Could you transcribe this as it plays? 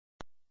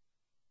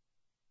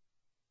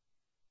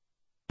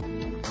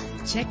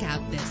Check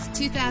out this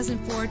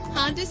 2004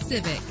 Honda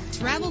Civic.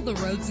 Travel the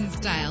roads in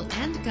style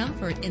and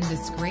comfort in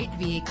this great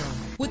vehicle.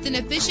 With an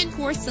efficient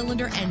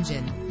 4-cylinder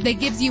engine that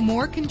gives you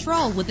more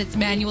control with its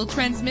manual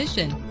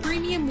transmission.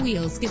 Premium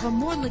wheels give a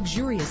more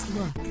luxurious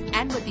look.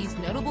 And with these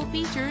notable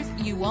features,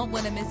 you won't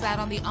want to miss out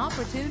on the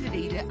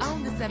opportunity to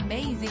own this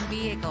amazing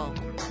vehicle.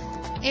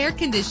 Air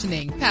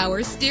conditioning,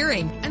 power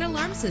steering, an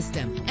alarm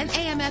system, an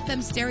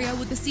AM/FM stereo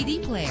with a CD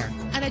player,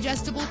 an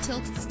adjustable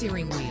tilt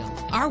steering wheel.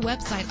 Our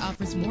website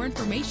offers more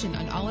information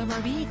on all of our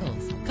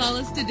vehicles. Call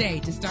us today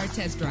to start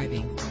test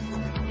driving.